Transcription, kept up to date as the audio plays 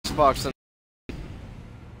Xbox and...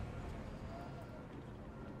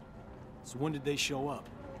 So when did they show up?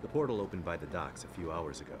 The portal opened by the docks a few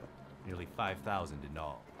hours ago. Nearly 5,000 in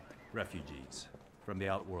all. Refugees from the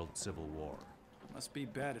Outworld Civil War. Must be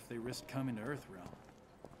bad if they risked coming to Earthrealm.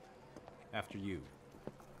 After you.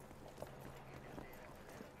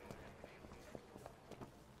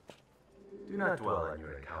 Do not dwell on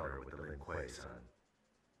your encounter with the Lin Kuei, son.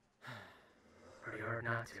 Pretty hard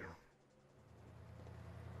not to.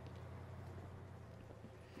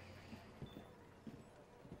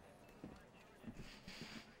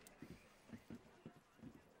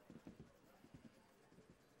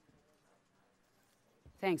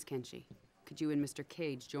 Thanks, Kenshi. Could you and Mr.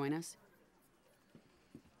 Cage join us?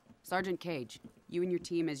 Sergeant Cage, you and your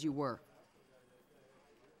team as you were.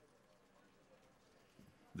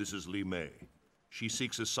 This is Li Mei. She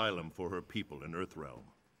seeks asylum for her people in Earthrealm.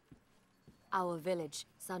 Our village,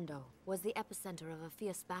 Sundo, was the epicenter of a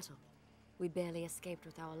fierce battle. We barely escaped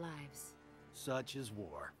with our lives. Such is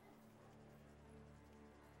war.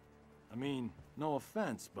 I mean, no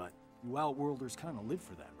offense, but you Outworlders kind of live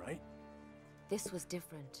for that, right? This was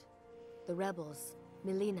different. The rebels,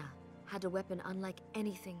 Melina, had a weapon unlike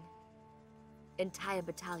anything. Entire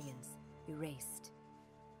battalions erased.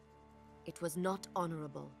 It was not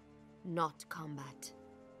honorable, not combat.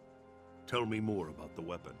 Tell me more about the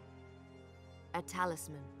weapon. A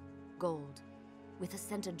talisman, gold, with a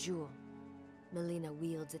center jewel. Melina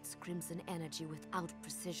wields its crimson energy without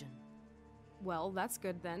precision. Well, that's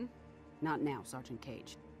good then. Not now, Sergeant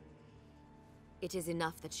Cage. It is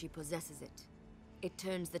enough that she possesses it. It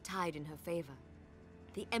turns the tide in her favor.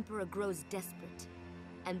 The Emperor grows desperate,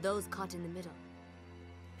 and those caught in the middle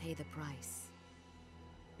pay the price.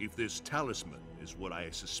 If this talisman is what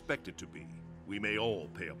I suspect it to be, we may all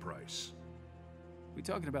pay a price. We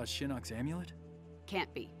talking about Shinnok's amulet?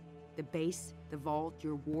 Can't be. The base, the vault,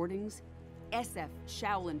 your wardings. SF,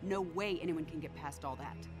 Shaolin, no way anyone can get past all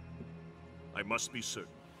that. I must be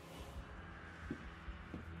certain.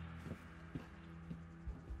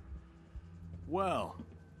 Well,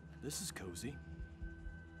 this is cozy.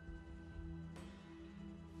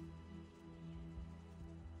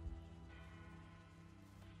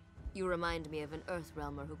 You remind me of an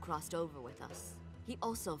Earthrealmer who crossed over with us. He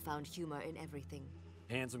also found humor in everything.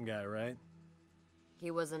 Handsome guy, right?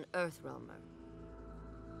 He was an Earthrealmer.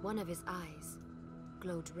 One of his eyes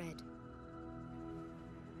glowed red.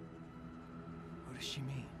 What does she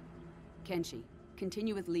mean? Kenshi,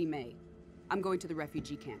 continue with Li Mei. I'm going to the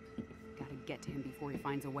refugee camp. Gotta get to him before he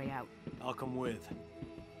finds a way out. I'll come with.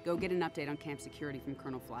 Go get an update on camp security from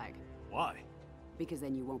Colonel Flagg. Why? Because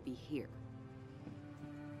then you won't be here.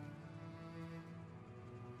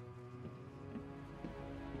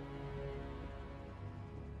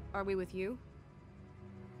 Are we with you?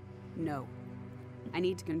 No. I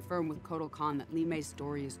need to confirm with Kotal Khan that Li Mei's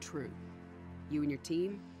story is true. You and your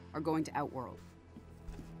team are going to Outworld.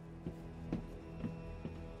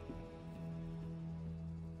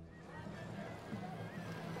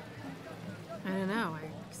 I don't know,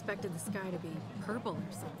 I expected the sky to be purple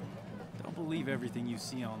or something. Don't believe everything you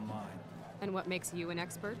see online. And what makes you an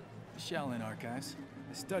expert? The Shaolin Archives.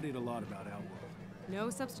 I studied a lot about Outworld. No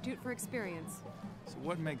substitute for experience. So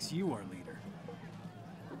what makes you our leader?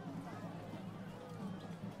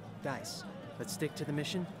 Guys, let's stick to the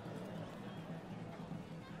mission.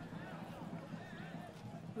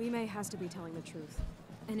 Li Mei has to be telling the truth.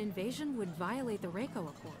 An invasion would violate the Reiko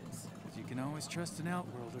Accords. You can always trust an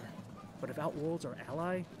Outworlder. But if Outworld's our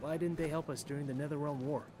ally, why didn't they help us during the Netherrealm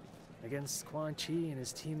War? Against Quan Chi and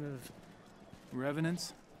his team of...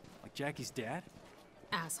 Revenants? Like Jackie's dad?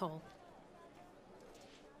 Asshole.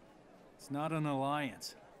 It's not an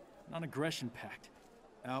alliance. Non-aggression pact.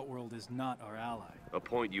 Outworld is not our ally. A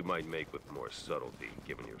point you might make with more subtlety,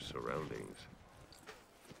 given your surroundings.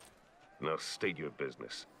 Now state your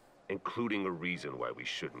business, including a reason why we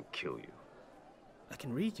shouldn't kill you. I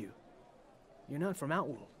can read you. You're not from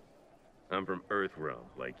Outworld. I'm from Earthrealm,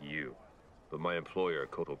 like you. But my employer,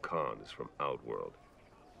 Kotal Khan, is from Outworld.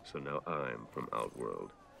 So now I'm from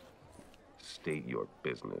Outworld. State your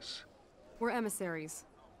business. We're emissaries.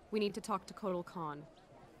 We need to talk to Kotal Khan.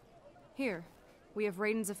 Here, we have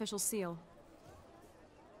Raiden's official seal.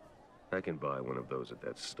 I can buy one of those at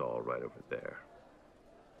that stall right over there.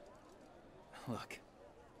 Look,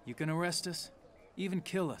 you can arrest us, even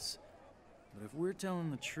kill us. But if we're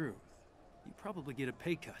telling the truth, you probably get a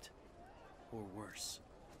pay cut. Or worse.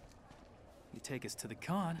 You take us to the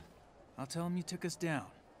Khan, I'll tell him you took us down.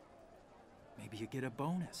 Maybe you get a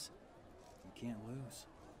bonus. You can't lose.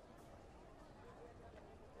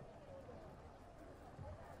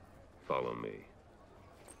 Follow me.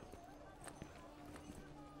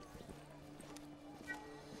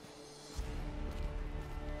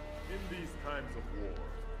 times of war,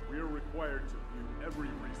 we are required to view every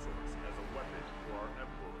resource as a weapon for our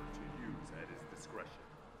Emperor to use at his discretion.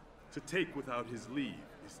 To take without his leave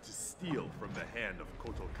is to steal from the hand of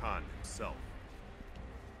Kotal Khan himself.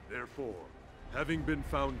 Therefore, having been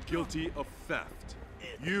found guilty of theft,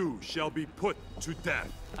 you shall be put to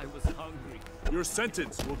death. I was hungry. Your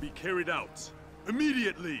sentence will be carried out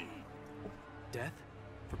immediately. Death?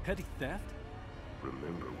 For petty theft?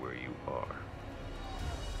 Remember where you are.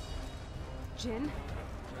 Jin?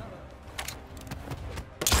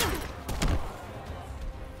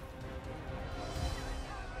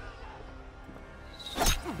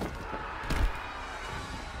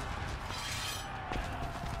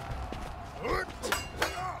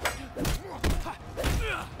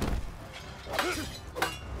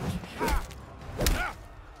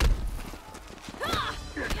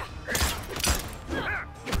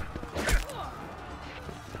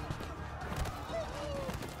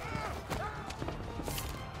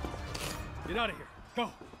 Get out of here.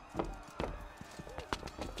 Go.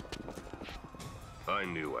 I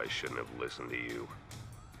knew I shouldn't have listened to you.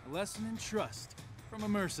 A lesson in trust from a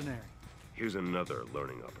mercenary. Here's another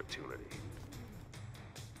learning opportunity.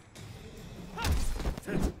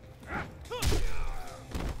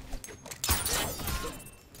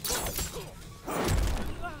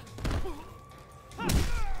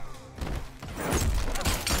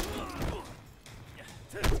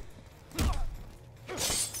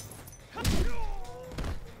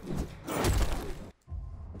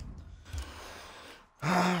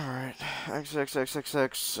 Alright.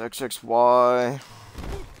 XXXXXXY.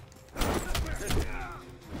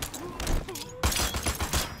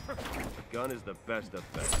 Gun is the best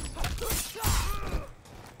defense.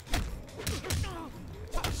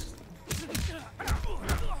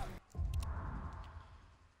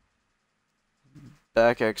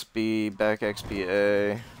 Back XB, back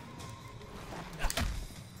XBA.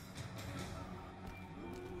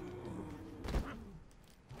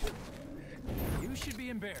 You should be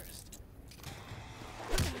embarrassed.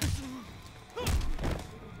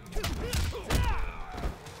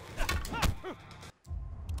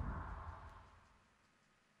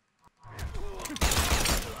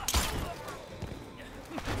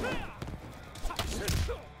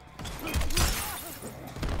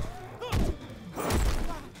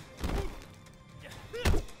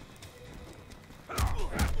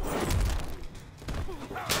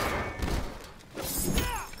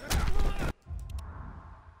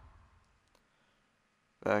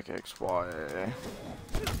 Back XY.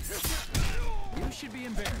 You should be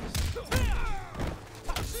embarrassed.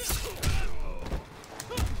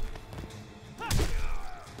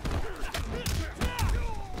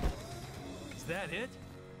 Is that it?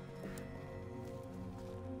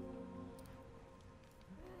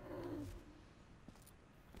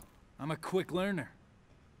 I'm a quick learner.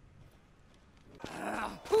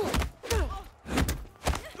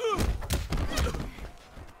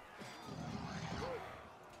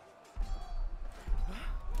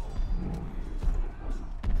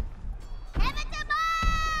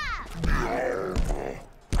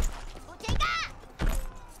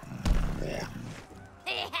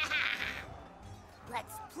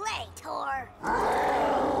 Let's play, Tor.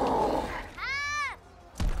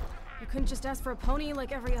 You couldn't just ask for a pony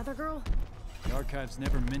like every other girl? The archives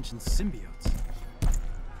never mentioned symbiotes.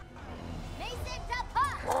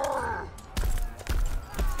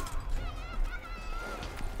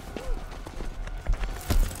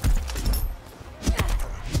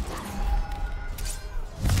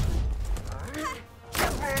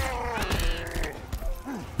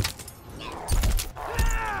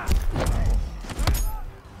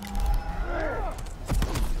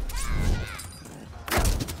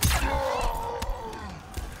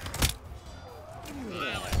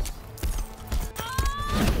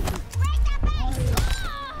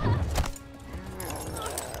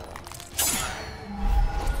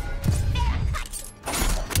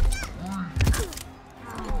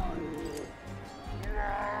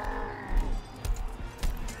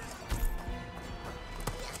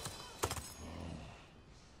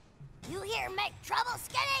 You here make trouble,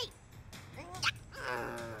 Skinny?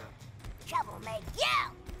 Trouble make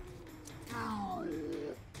you!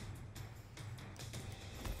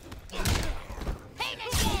 Pain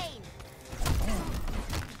and gain!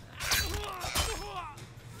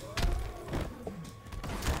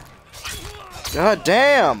 God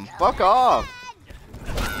damn! Fuck off!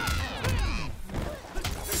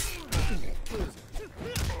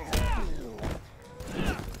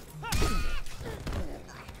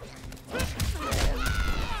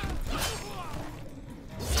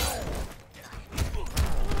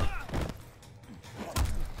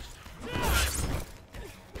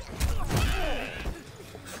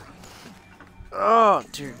 Oh,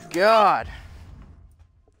 dear God.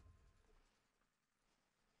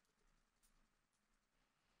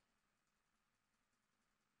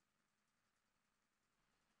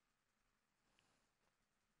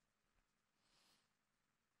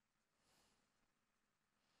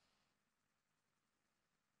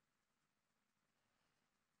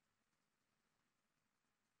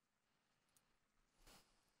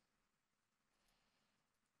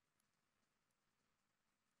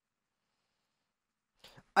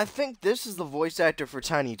 I think this is the voice actor for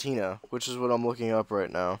Tiny Tina, which is what I'm looking up right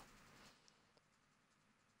now.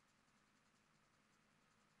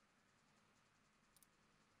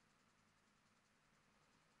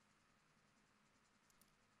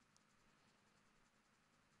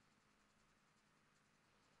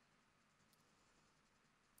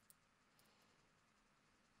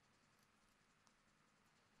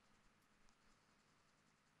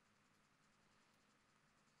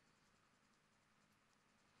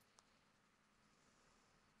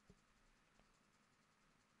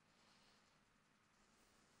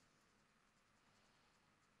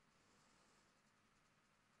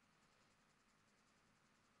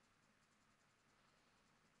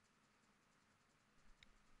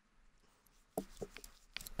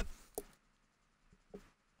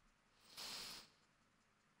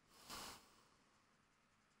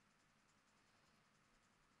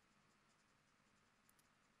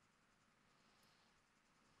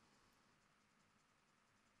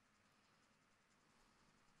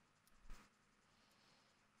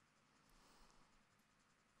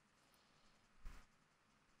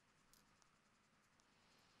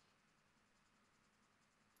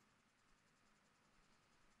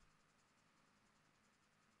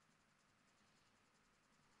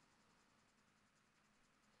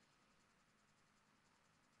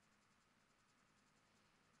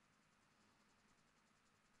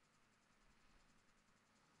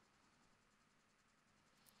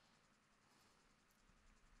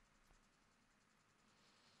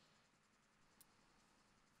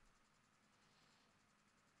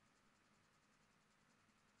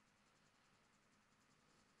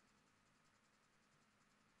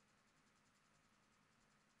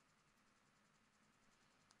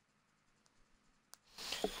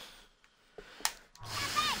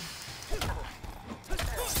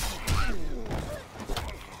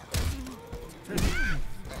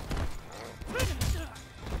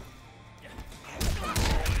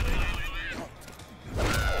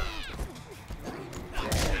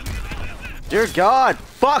 Dear God,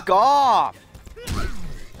 fuck off!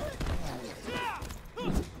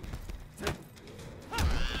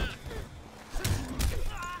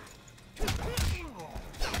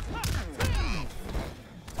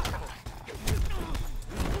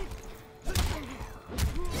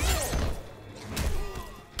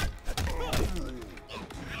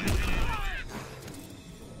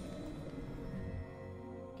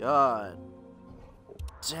 God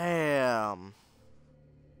damn.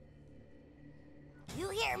 You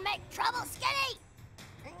here make trouble, Skinny?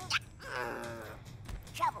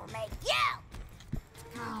 Trouble make you!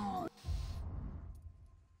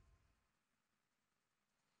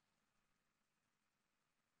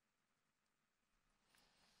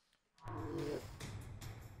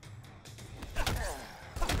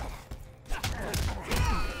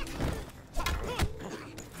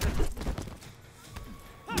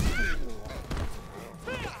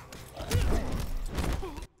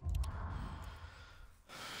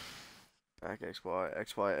 Back XY,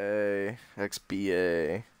 XYA,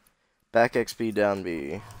 XBA. Back XB, down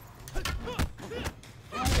B.